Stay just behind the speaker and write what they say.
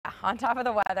On top of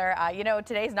the weather,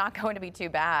 today's not going to be too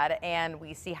bad, and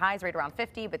we see highs right around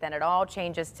 50, but then it all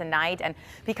changes tonight. And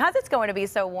because it's going to be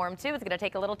so warm too, it's going to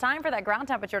take a little time for that ground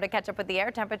temperature to catch up with the air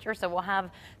temperature. So we'll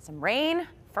have some rain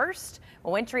first, a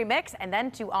wintry mix, and then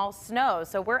to all snow.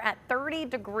 So we're at 30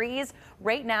 degrees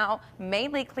right now,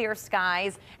 mainly clear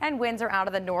skies, and winds are out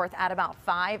of the north at about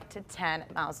 5 to 10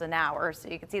 miles an hour. So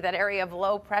you can see that area of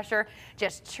low pressure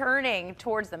just churning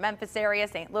towards the Memphis area,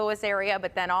 St. Louis area,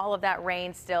 but then all of that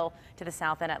rain still to the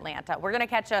south in Atlanta. We're going to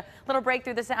catch a little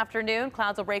breakthrough this afternoon.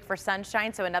 Clouds will break for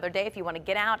sunshine, so another day if you want to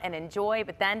get out and enjoy.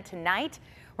 But then tonight,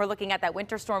 we're looking at that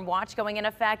winter storm watch going in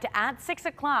effect at 6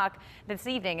 o'clock this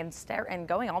evening and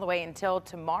going all the way until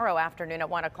tomorrow afternoon at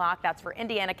 1 o'clock. That's for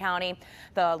Indiana County,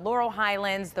 the Laurel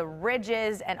Highlands, the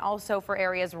Ridges, and also for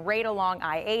areas right along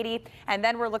I-80. And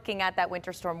then we're looking at that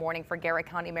winter storm warning for Garrett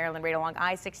County, Maryland, right along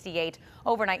I-68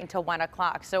 overnight until 1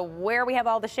 o'clock. So where we have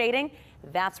all the shading,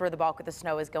 that's where the bulk of the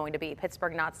snow is going to be.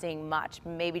 Pittsburgh not seeing much,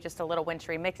 maybe just a little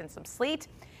wintry mix and some sleet.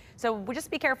 So we'll just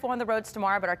be careful on the roads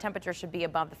tomorrow, but our temperature should be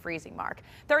above the freezing mark.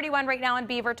 31 right now in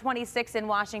Beaver, 26 in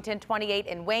Washington, 28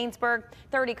 in Waynesburg,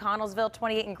 30 Connellsville,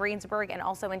 28 in Greensburg, and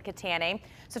also in Katanning.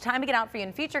 So time to get out for you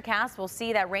in future casts. We'll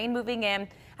see that rain moving in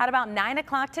at about 9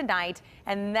 o'clock tonight,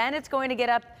 and then it's going to get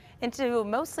up into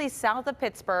mostly south of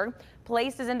Pittsburgh,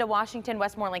 places into Washington,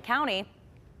 Westmoreland County.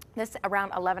 This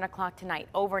around 11 o'clock tonight.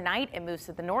 Overnight, it moves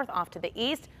to the north, off to the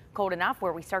east. Cold enough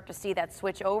where we start to see that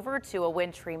switch over to a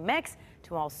wintry mix,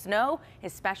 to all snow,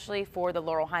 especially for the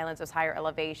Laurel Highlands, those higher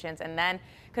elevations. And then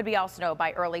could be all snow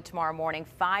by early tomorrow morning,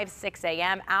 6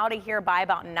 a.m. Out of here by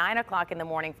about 9 o'clock in the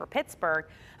morning for Pittsburgh.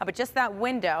 But just that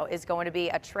window is going to be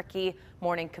a tricky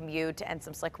morning commute and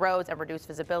some slick roads and reduced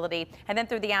visibility. And then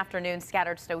through the afternoon,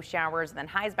 scattered snow showers, and then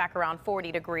highs back around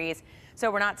 40 degrees. So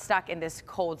we're not stuck in this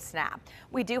cold snap.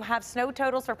 We do have snow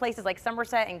totals for places like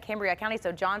Somerset and Cambria County,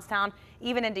 so Johnstown,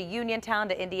 even into Uniontown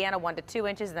to Indiana, 1 to 2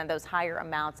 inches, and then those higher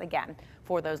amounts again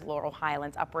for those Laurel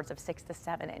Highlands, upwards of 6 to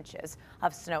 7 inches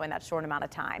of snow in that short amount of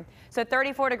time. So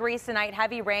 34 degrees tonight,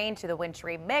 heavy rain to the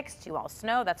wintry mix to all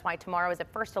snow. That's why tomorrow is a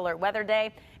first alert weather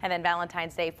day, and then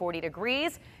Valentine's Day, 40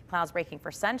 degrees. Clouds breaking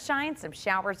for sunshine, some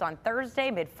showers on Thursday,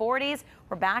 mid 40s.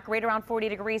 We're back right around 40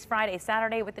 degrees Friday,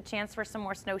 Saturday with the chance for some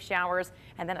more snow showers,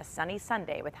 and then a sunny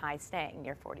Sunday with highs staying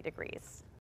near 40 degrees.